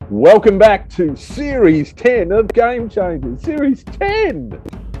Welcome back to Series 10 of Game Changers. Series 10!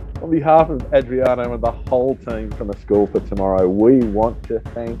 On behalf of Adriano and the whole team from A School for Tomorrow, we want to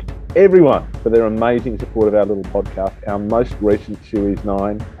thank everyone for their amazing support of our little podcast. Our most recent Series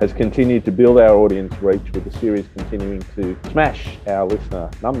 9 has continued to build our audience reach, with the series continuing to smash our listener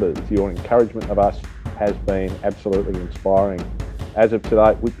numbers. Your encouragement of us has been absolutely inspiring. As of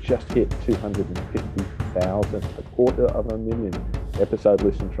today, we've just hit 250,000, a quarter of a million episode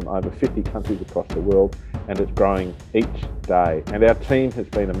listens from over 50 countries across the world, and it's growing each day. And our team has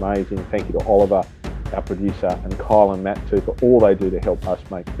been amazing. Thank you to Oliver, our producer, and Kyle and Matt too, for all they do to help us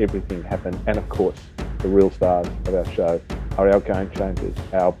make everything happen. And of course, the real stars of our show are our game changers,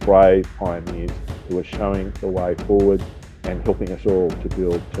 our brave pioneers who are showing the way forward and helping us all to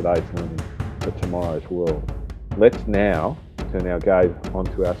build today's learning for tomorrow's world. Let's now turn our gaze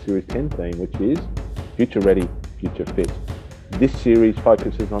onto our Series 10 theme, which is Future Ready, Future Fit. This series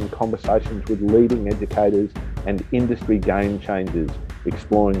focuses on conversations with leading educators and industry game changers,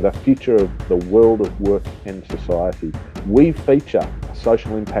 exploring the future of the world of work and society. We feature a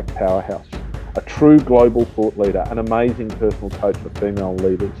social impact powerhouse, a true global thought leader, an amazing personal coach for female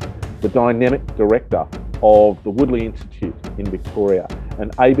leaders, the dynamic director of the Woodley Institute in Victoria, an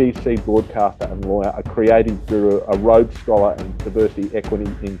ABC broadcaster and lawyer, a creative guru, a Rhodes Scholar and diversity,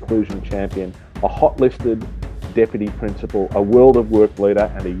 equity, inclusion champion, a hot-listed deputy principal, a world of work leader,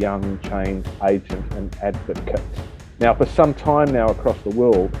 and a young change agent and advocate. Now, for some time now across the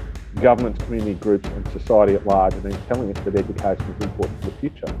world, governments, community groups and society at large have been telling us that education is important for the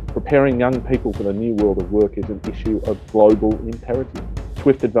future. Preparing young people for the new world of work is an issue of global imperative.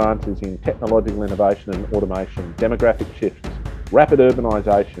 Swift advances in technological innovation and automation, demographic shifts, rapid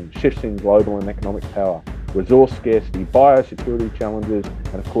urbanisation, shifts in global and economic power, resource scarcity, biosecurity challenges,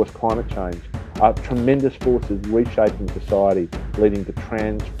 and of course climate change are tremendous forces reshaping society, leading to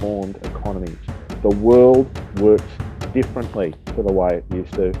transformed economies. The world works differently to the way it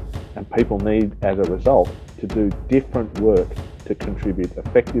used to, and people need, as a result, to do different work to contribute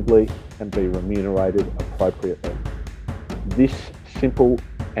effectively and be remunerated appropriately. This simple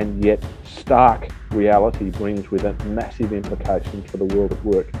and yet stark reality brings with it massive implications for the world of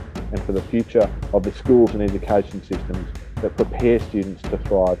work and for the future of the schools and education systems that prepare students to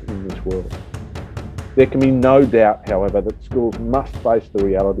thrive in this world. There can be no doubt, however, that schools must face the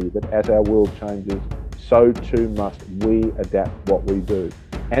reality that as our world changes, so too must we adapt what we do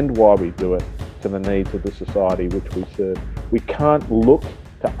and why we do it to the needs of the society which we serve. We can't look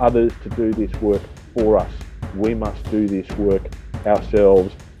to others to do this work for us. We must do this work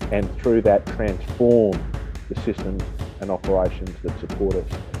ourselves, and through that transform the systems and operations that support us.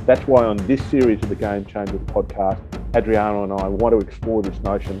 That's why on this series of the Game Changers podcast, Adriano and I want to explore this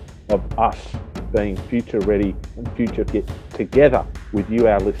notion of us being future ready and future fit together with you,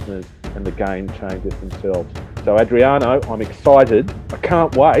 our listeners, and the game changers themselves. So Adriano, I'm excited. I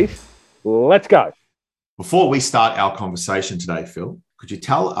can't wait. Let's go. Before we start our conversation today, Phil, could you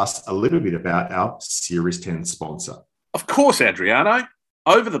tell us a little bit about our Series 10 sponsor? Of course, Adriano.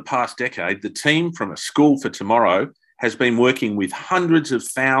 Over the past decade, the team from A School for Tomorrow has been working with hundreds of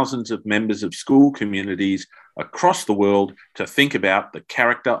thousands of members of school communities across the world to think about the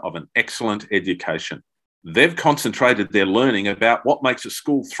character of an excellent education. They've concentrated their learning about what makes a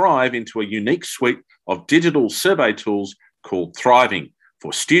school thrive into a unique suite of digital survey tools called Thriving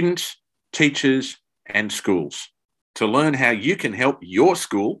for students, teachers, and schools. To learn how you can help your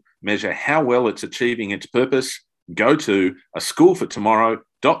school measure how well it's achieving its purpose, go to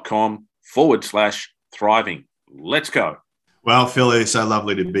aschoolfortomorrow.com/thriving. Let's go. Well, Phil, it's so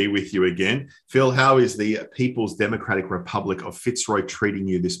lovely to be with you again. Phil, how is the People's Democratic Republic of Fitzroy treating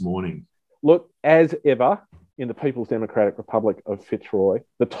you this morning? Look, as ever, in the People's Democratic Republic of Fitzroy,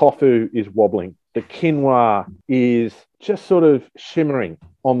 the tofu is wobbling. The quinoa is just sort of shimmering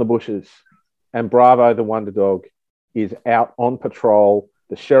on the bushes. And Bravo, the Wonder Dog, is out on patrol,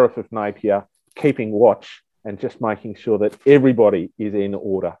 the Sheriff of Napier, keeping watch and just making sure that everybody is in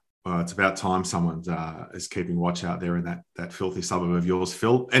order. Well, it's about time someone is keeping watch out there in that filthy suburb of yours,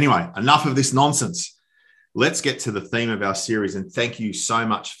 Phil. Anyway, enough of this nonsense. Let's get to the theme of our series. And thank you so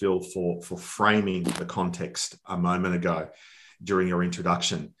much, Phil, for framing the context a moment ago during your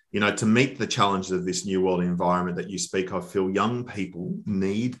introduction. You know, to meet the challenges of this new world environment that you speak of, Phil, young people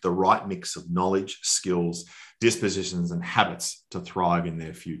need the right mix of knowledge, skills, dispositions, and habits to thrive in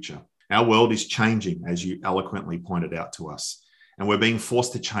their future. Our world is changing, as you eloquently pointed out to us, and we're being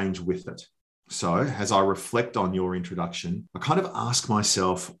forced to change with it. So as I reflect on your introduction, I kind of ask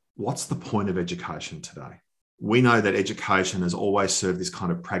myself, what's the point of education today? We know that education has always served this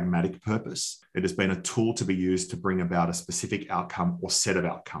kind of pragmatic purpose. It has been a tool to be used to bring about a specific outcome or set of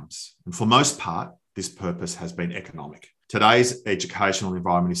outcomes. And for most part, this purpose has been economic. Today's educational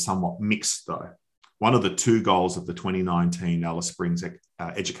environment is somewhat mixed, though. One of the two goals of the 2019 Alice Springs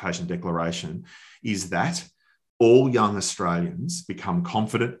Education Declaration is that all young Australians become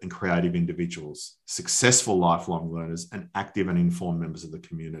confident and creative individuals, successful lifelong learners, and active and informed members of the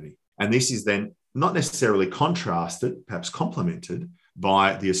community. And this is then not necessarily contrasted, perhaps complemented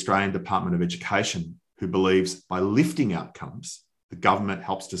by the Australian Department of Education, who believes by lifting outcomes, the government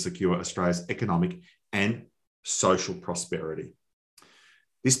helps to secure Australia's economic and social prosperity.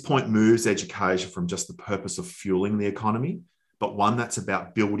 This point moves education from just the purpose of fueling the economy, but one that's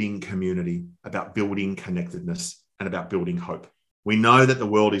about building community, about building connectedness, and about building hope. We know that the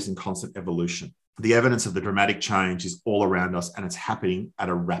world is in constant evolution. The evidence of the dramatic change is all around us, and it's happening at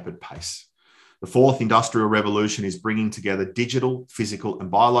a rapid pace. The fourth industrial revolution is bringing together digital, physical,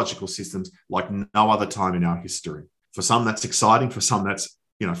 and biological systems like no other time in our history. For some, that's exciting. For some, that's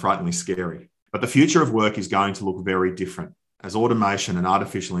frighteningly scary. But the future of work is going to look very different as automation and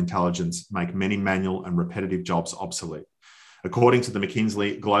artificial intelligence make many manual and repetitive jobs obsolete. According to the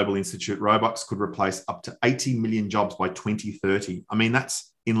McKinsey Global Institute, robots could replace up to 80 million jobs by 2030. I mean,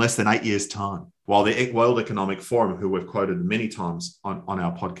 that's in less than 8 years' time. While the World Economic Forum, who we've quoted many times on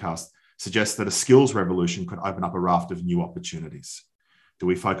our podcast, suggests that a skills revolution could open up a raft of new opportunities. Do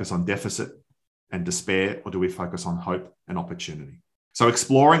we focus on deficit and despair, or do we focus on hope and opportunity? So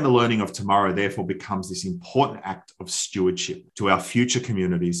exploring the learning of tomorrow therefore becomes this important act of stewardship to our future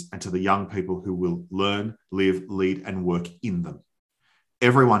communities and to the young people who will learn, live, lead, and work in them.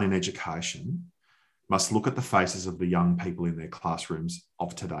 Everyone in education must look at the faces of the young people in their classrooms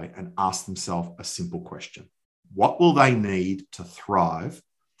of today and ask themselves a simple question. What will they need to thrive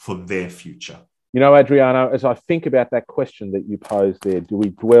for their future? You know, Adriano, as I think about that question that you posed there, do we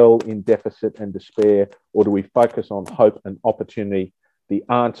dwell in deficit and despair, or do we focus on hope and opportunity? The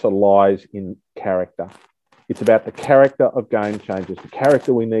answer lies in character. It's about the character of game changers, the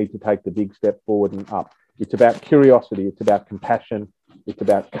character we need to take the big step forward and up. It's about curiosity, it's about compassion, it's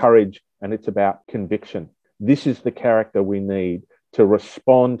about courage, and it's about conviction. This is the character we need to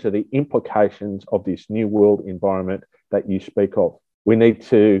respond to the implications of this new world environment that you speak of. We need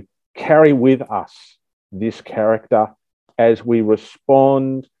to carry with us this character as we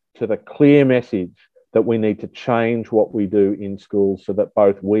respond to the clear message that we need to change what we do in schools so that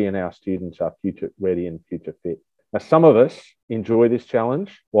both we and our students are future ready and future fit. Now, some of us enjoy this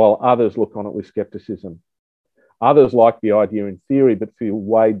challenge while others look on it with skepticism. Others like the idea in theory but feel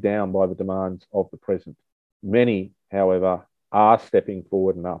weighed down by the demands of the present. Many, however, are stepping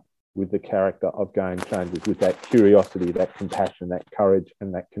forward and up with the character of game changers, with that curiosity, that compassion, that courage,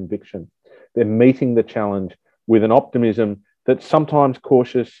 and that conviction. They're meeting the challenge with an optimism that's sometimes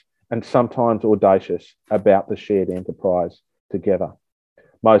cautious and sometimes audacious about the shared enterprise together.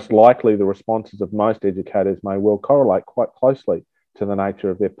 Most likely, the responses of most educators may well correlate quite closely to the nature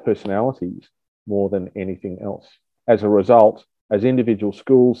of their personalities more than anything else. As a result, as individual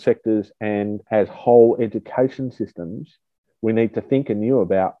schools, sectors, and as whole education systems, we need to think anew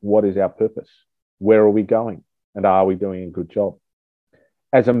about what is our purpose, where are we going, and are we doing a good job?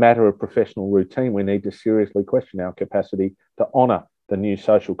 As a matter of professional routine, we need to seriously question our capacity to honour the new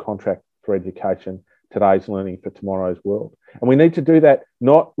social contract for education, today's learning for tomorrow's world. And we need to do that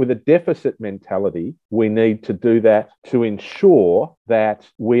not with a deficit mentality. We need to do that to ensure that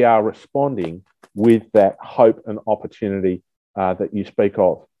we are responding with that hope and opportunity that you speak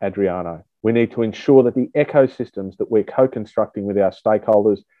of, Adriano. We need to ensure that the ecosystems that we're co-constructing with our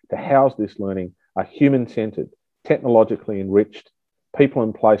stakeholders to house this learning are human-centred, technologically enriched, people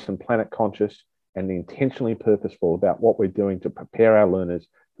in place and planet conscious, and intentionally purposeful about what we're doing to prepare our learners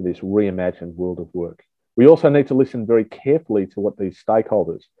for this reimagined world of work. We also need to listen very carefully to what these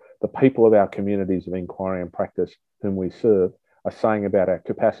stakeholders, the people of our communities of inquiry and practice whom we serve, are saying about our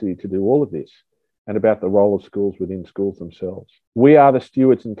capacity to do all of this and about the role of schools within schools themselves. We are the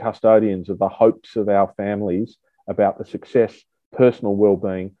stewards and custodians of the hopes of our families about the success, personal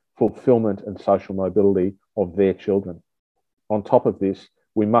well-being, fulfilment and social mobility of their children. On top of this,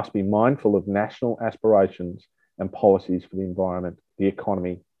 we must be mindful of national aspirations and policies for the environment, the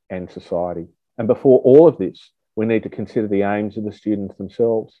economy and society. And before all of this, we need to consider the aims of the students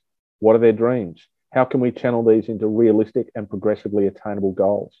themselves. What are their dreams? How can we channel these into realistic and progressively attainable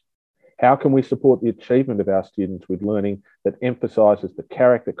goals? How can we support the achievement of our students with learning that emphasises the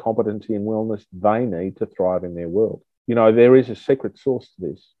character, competency and wellness they need to thrive in their world? You know, there is a secret sauce to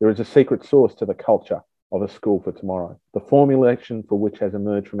this. There is a secret sauce to the culture of a school for tomorrow, the formulation for which has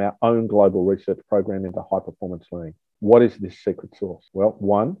emerged from our own global research program into high-performance learning. What is this secret sauce? Well,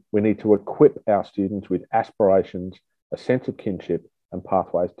 one, we need to equip our students with aspirations, a sense of kinship, and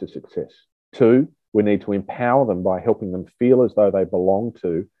pathways to success. Two, we need to empower them by helping them feel as though they belong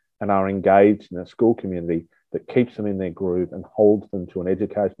to and are engaged in a school community that keeps them in their groove and holds them to an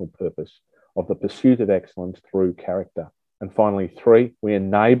educational purpose of the pursuit of excellence through character. And finally, three, we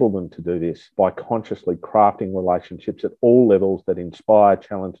enable them to do this by consciously crafting relationships at all levels that inspire,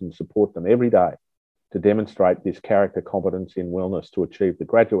 challenge, and support them every day to demonstrate this character competence in wellness to achieve the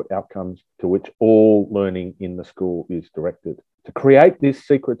graduate outcomes to which all learning in the school is directed. To create this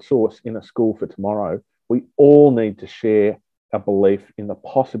secret sauce in a school for tomorrow, we all need to share a belief in the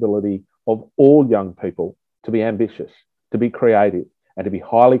possibility of all young people to be ambitious, to be creative, and to be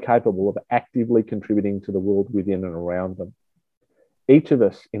highly capable of actively contributing to the world within and around them. Each of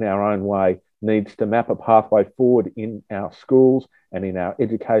us, in our own way, needs to map a pathway forward in our schools and in our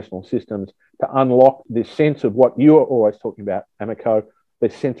educational systems to unlock this sense of what you are always talking about, Amiko,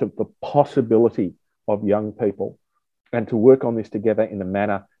 this sense of the possibility of young people, and to work on this together in a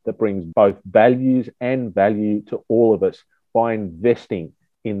manner that brings both values and value to all of us by investing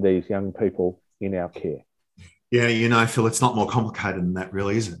in these young people in our care. Yeah, Phil, it's not more complicated than that,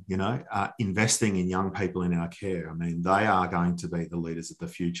 really, is it? Investing in young people in our care. I mean, they are going to be the leaders of the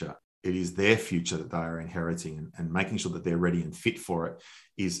future. It is their future that they are inheriting, and making sure that they're ready and fit for it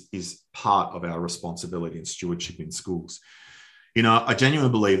is part of our responsibility and stewardship in schools. I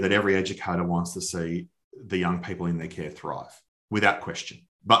genuinely believe that every educator wants to see the young people in their care thrive, without question.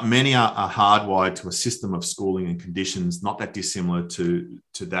 But many are hardwired to a system of schooling and conditions not that dissimilar to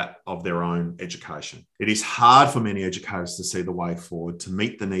that of their own education. It is hard for many educators to see the way forward to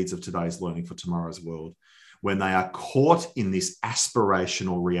meet the needs of today's learning for tomorrow's world when they are caught in this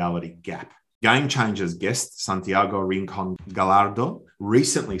aspirational reality gap. Game Changers guest Santiago Rincon Gallardo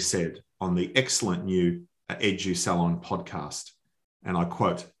recently said on the excellent new Edu Salon podcast, and I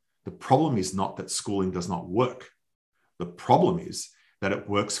quote, "The problem is not that schooling does not work. The problem is that it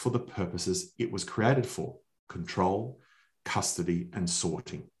works for the purposes it was created for: control, custody, and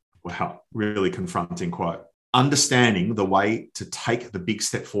sorting." Wow, really confronting quote. Understanding the way to take the big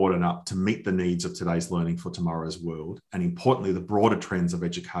step forward and up to meet the needs of today's learning for tomorrow's world, and importantly, the broader trends of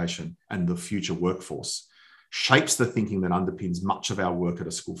education and the future workforce, shapes the thinking that underpins much of our work at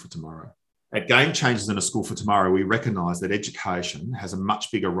A School for Tomorrow. At Game Changers in A School for Tomorrow, we recognise that education has a much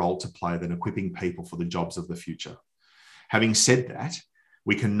bigger role to play than equipping people for the jobs of the future. Having said that,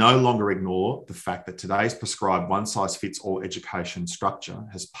 we can no longer ignore the fact that today's prescribed one-size-fits-all education structure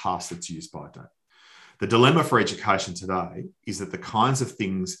has passed its use-by date. The dilemma for education today is that the kinds of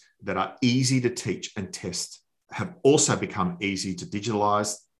things that are easy to teach and test have also become easy to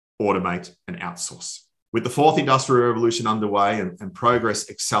digitalise, automate, and outsource. With the fourth industrial revolution underway and progress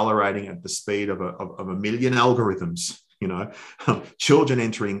accelerating at the speed of a million algorithms, children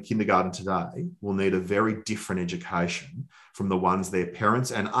entering kindergarten today will need a very different education from the ones their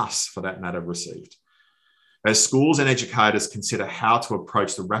parents and us, for that matter, received. As schools and educators consider how to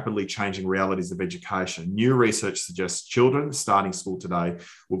approach the rapidly changing realities of education, new research suggests children starting school today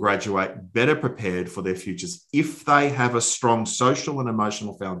will graduate better prepared for their futures if they have a strong social and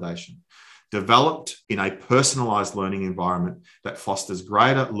emotional foundation developed in a personalised learning environment that fosters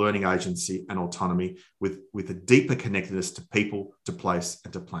greater learning agency and autonomy with a deeper connectedness to people, to place,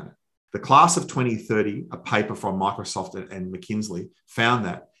 and to planet. The Class of 2030, a paper from Microsoft and McKinsey, found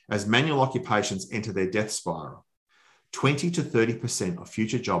that as manual occupations enter their death spiral, 20 to 30% of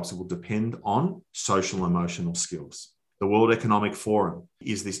future jobs will depend on social and emotional skills. The World Economic Forum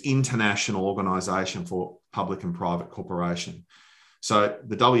is this international organisation for public and private cooperation. So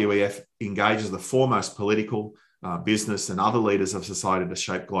the WEF engages the foremost political, business and other leaders of society to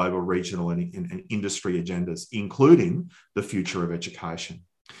shape global, regional and industry agendas, including the future of education.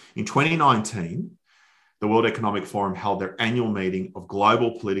 In 2019, the World Economic Forum held their annual meeting of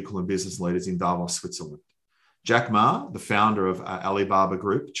global political and business leaders in Davos, Switzerland. Jack Ma, the founder of Alibaba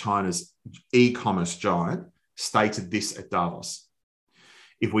Group, China's e-commerce giant, stated this at Davos: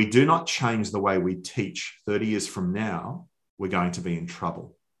 "If we do not change the way we teach 30 years from now, we're going to be in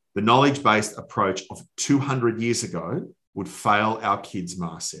trouble. The knowledge-based approach of 200 years ago would fail our kids,"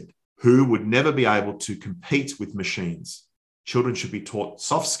 Ma said, "who would never be able to compete with machines. Children should be taught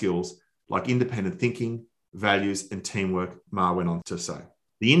soft skills like independent thinking, values, and teamwork," Ma went on to say.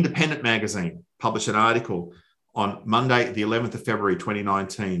 The Independent magazine published an article on Monday, the 11th of February,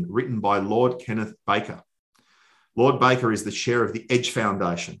 2019, written by Lord Kenneth Baker. Lord Baker is the chair of the Edge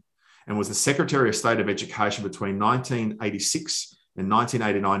Foundation and was the Secretary of State of Education between 1986 and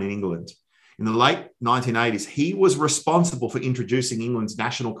 1989 in England. In the late 1980s, he was responsible for introducing England's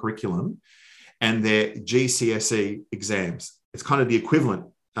national curriculum and their GCSE exams. It's kind of the equivalent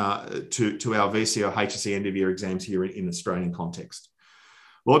to our VCE or HSC end of year exams here in Australian context.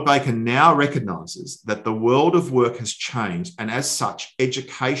 Lord Baker now recognises that the world of work has changed, and as such,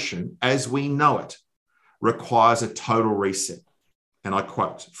 education as we know it requires a total reset. And I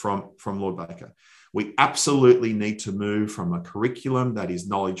quote from Lord Baker, "We absolutely need to move from a curriculum that is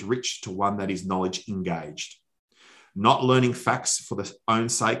knowledge rich to one that is knowledge engaged. Not learning facts for their own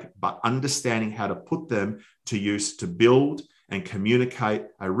sake, but understanding how to put them to use to build and communicate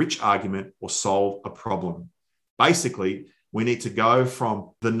a rich argument or solve a problem." Basically, we need to go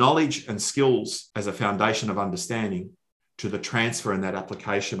from the knowledge and skills as a foundation of understanding to the transfer and that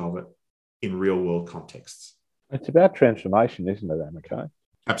application of it in real world contexts. It's about transformation, isn't it, Amico?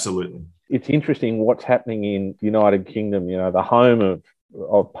 Absolutely. It's interesting what's happening in the United Kingdom, the home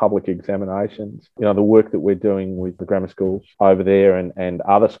of public examinations, the work that we're doing with the grammar schools over there and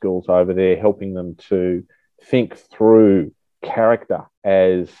other schools over there, helping them to think through character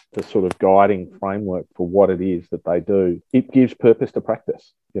as the sort of guiding framework for what it is that they do. It gives purpose to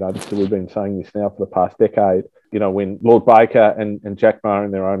practice. We've been saying this now for the past decade. When Lord Baker and Jack Ma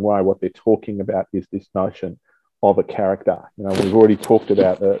in their own way, what they're talking about is this notion of a character. We've already talked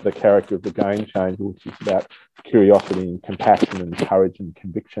about the character of the game changer, which is about curiosity and compassion and courage and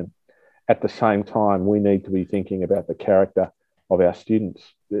conviction. At the same time, we need to be thinking about the character of our students.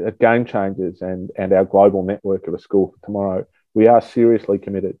 At Game Changers and our global network of A School for Tomorrow, we are seriously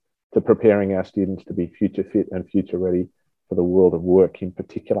committed to preparing our students to be future fit and future ready for the world of work in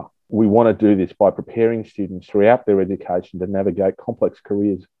particular. We want to do this by preparing students throughout their education to navigate complex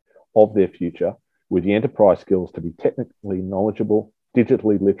careers of their future with the enterprise skills to be technically knowledgeable,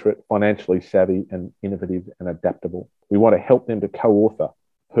 digitally literate, financially savvy, and innovative and adaptable. We want to help them to co-author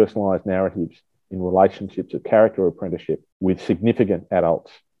personalised narratives in relationships of character apprenticeship with significant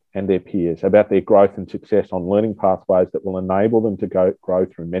adults and their peers about their growth and success on learning pathways that will enable them to grow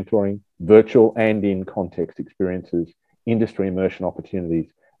through mentoring, virtual and in-context experiences, industry immersion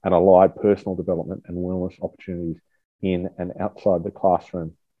opportunities, and allied personal development and wellness opportunities in and outside the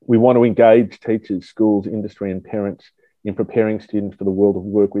classroom. We want to engage teachers, schools, industry, and parents in preparing students for the world of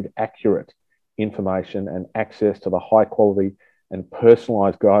work with accurate information and access to the high quality and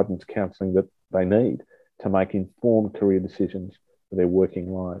personalised guidance counselling that they need to make informed career decisions for their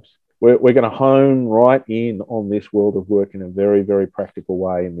working lives. We're going to hone right in on this world of work in a very, very practical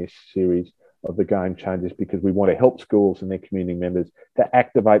way in this series of the Game Changers, because we want to help schools and their community members to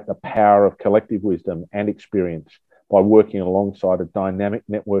activate the power of collective wisdom and experience by working alongside a dynamic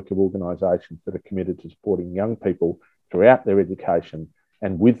network of organisations that are committed to supporting young people throughout their education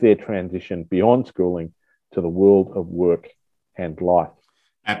and with their transition beyond schooling to the world of work and life.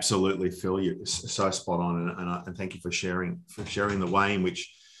 Absolutely, Phil. You're so spot on, and thank you for sharing the way in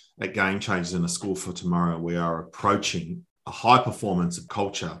which at Game Changers in A School for Tomorrow we are approaching a high performance of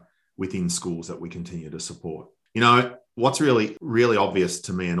culture within schools that we continue to support. What's really, really obvious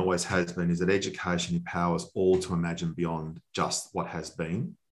to me and always has been is that education empowers all to imagine beyond just what has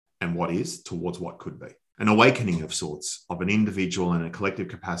been and what is towards what could be. An awakening of sorts of an individual and a collective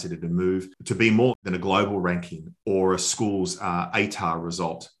capacity to move to be more than a global ranking or a school's ATAR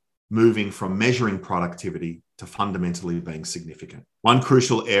result, moving from measuring productivity to fundamentally being significant. One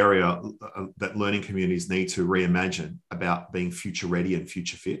crucial area that learning communities need to reimagine about being future ready and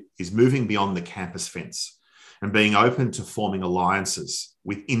future fit is moving beyond the campus fence and being open to forming alliances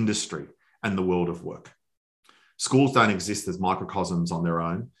with industry and the world of work. Schools don't exist as microcosms on their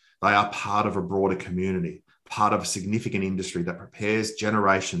own. They are part of a broader community, part of a significant industry that prepares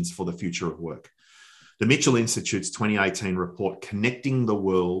generations for the future of work. The Mitchell Institute's 2018 report, Connecting the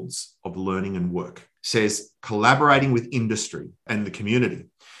Worlds of Learning and Work, says collaborating with industry and the community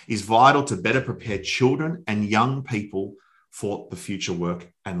is vital to better prepare children and young people for the future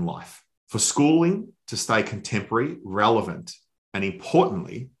work and life. For schooling to stay contemporary, relevant, and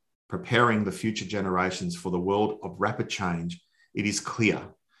importantly, preparing the future generations for the world of rapid change, it is clear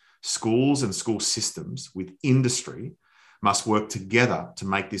schools and school systems with industry must work together to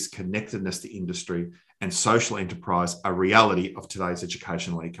make this connectedness to industry and social enterprise a reality of today's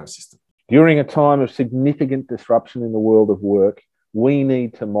educational ecosystem. During a time of significant disruption in the world of work, we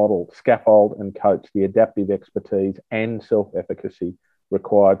need to model, scaffold and coach the adaptive expertise and self-efficacy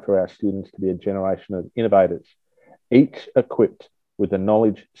required for our students to be a generation of innovators, each equipped with the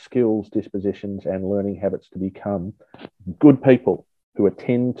knowledge, skills, dispositions and learning habits to become good people who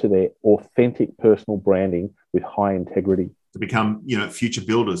attend to their authentic personal branding with high integrity. To become, future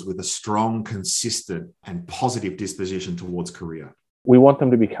builders with a strong, consistent and positive disposition towards career. We want them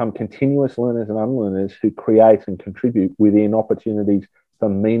to become continuous learners and unlearners who create and contribute within opportunities for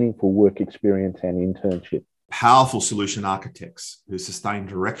meaningful work experience and internship. Powerful solution architects who sustain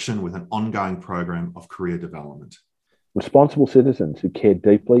direction with an ongoing program of career development. Responsible citizens who care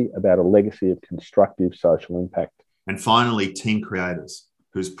deeply about a legacy of constructive social impact. And finally, team creators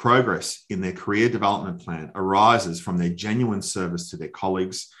whose progress in their career development plan arises from their genuine service to their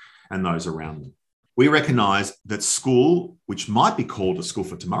colleagues and those around them. We recognise that school, which might be called a school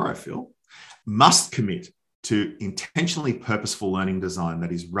for tomorrow, Phil, must commit to intentionally purposeful learning design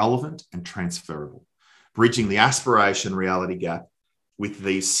that is relevant and transferable, bridging the aspiration-reality gap with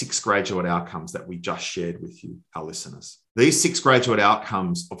these 6 graduate outcomes that we just shared with you, our listeners. These 6 graduate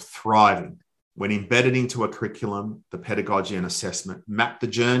outcomes of thriving, when embedded into a curriculum, the pedagogy and assessment, map the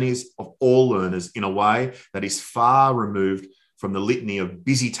journeys of all learners in a way that is far removed from the litany of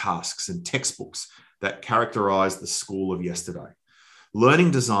busy tasks and textbooks that characterise the school of yesterday.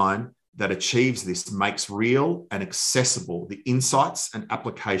 Learning design that achieves this makes real and accessible the insights and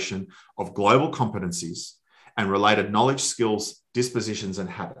application of global competencies and related knowledge, skills, dispositions, and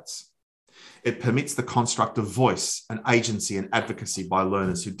habits. It permits the construct of voice and agency and advocacy by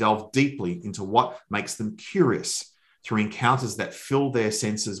learners who delve deeply into what makes them curious through encounters that fill their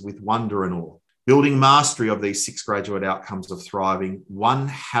senses with wonder and awe. Building mastery of these 6 graduate outcomes of thriving, one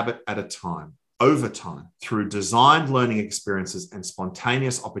habit at a time, over time, through designed learning experiences and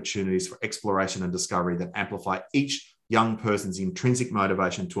spontaneous opportunities for exploration and discovery that amplify each young person's intrinsic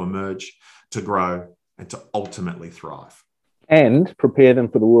motivation to emerge, to grow, and to ultimately thrive. And prepare them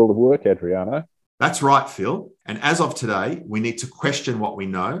for the world of work, Adriano. That's right, Phil. And as of today, we need to question what we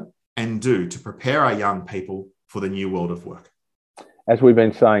know and do to prepare our young people for the new world of work. As we've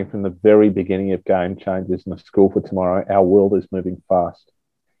been saying from the very beginning of Game Changers and a School for Tomorrow, our world is moving fast.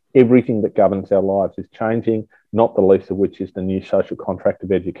 Everything that governs our lives is changing, not the least of which is the new social contract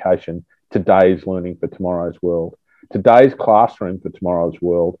of education, today's learning for tomorrow's world. Today's classroom for tomorrow's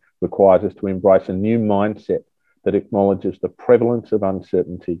world requires us to embrace a new mindset that acknowledges the prevalence of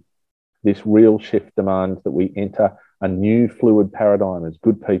uncertainty. This real shift demands that we enter a new fluid paradigm as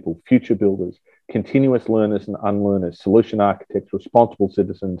good people, future builders, continuous learners and unlearners, solution architects, responsible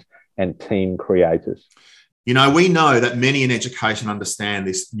citizens, and team creators. You know, we know that many in education understand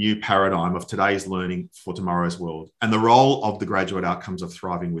this new paradigm of today's learning for tomorrow's world and the role of the graduate outcomes of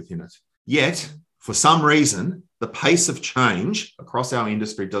thriving within it. Yet, for some reason, the pace of change across our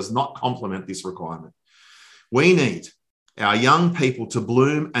industry does not complement this requirement. We need our young people to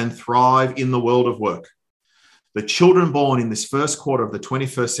bloom and thrive in the world of work. The children born in this first quarter of the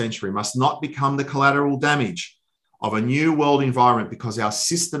 21st century must not become the collateral damage of a new world environment because our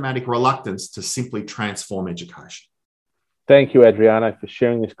systematic reluctance to simply transform education. Thank you, Adriano, for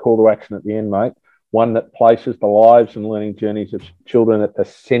sharing this call to action at the end, mate. One that places the lives and learning journeys of children at the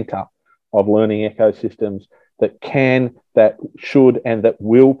centre of learning ecosystems that can, that should, and that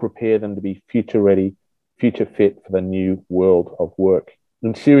will prepare them to be future ready, future fit for the new world of work.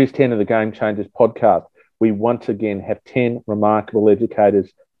 In Series 10 of the Game Changers podcast, we once again have 10 remarkable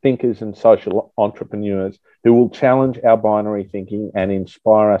educators, thinkers, and social entrepreneurs who will challenge our binary thinking and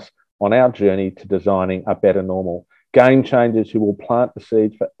inspire us on our journey to designing a better normal. Game changers who will plant the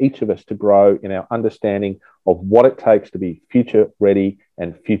seeds for each of us to grow in our understanding of what it takes to be future ready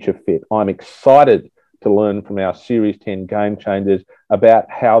and future fit. I'm excited to learn from our Series 10 Game Changers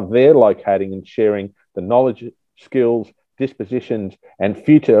about how they're locating and sharing the knowledge, skills, dispositions, and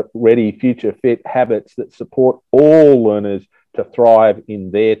future ready, future fit habits that support all learners to thrive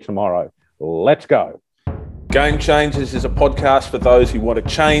in their tomorrow. Let's go. Game Changers is a podcast for those who want to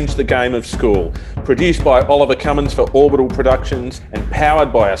change the game of school. Produced by Oliver Cummins for Orbital Productions and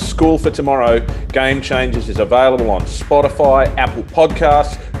powered by A School for Tomorrow, Game Changers is available on Spotify, Apple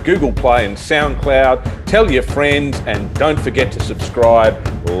Podcasts, Google Play and SoundCloud. Tell your friends and don't forget to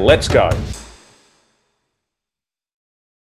subscribe. Let's go.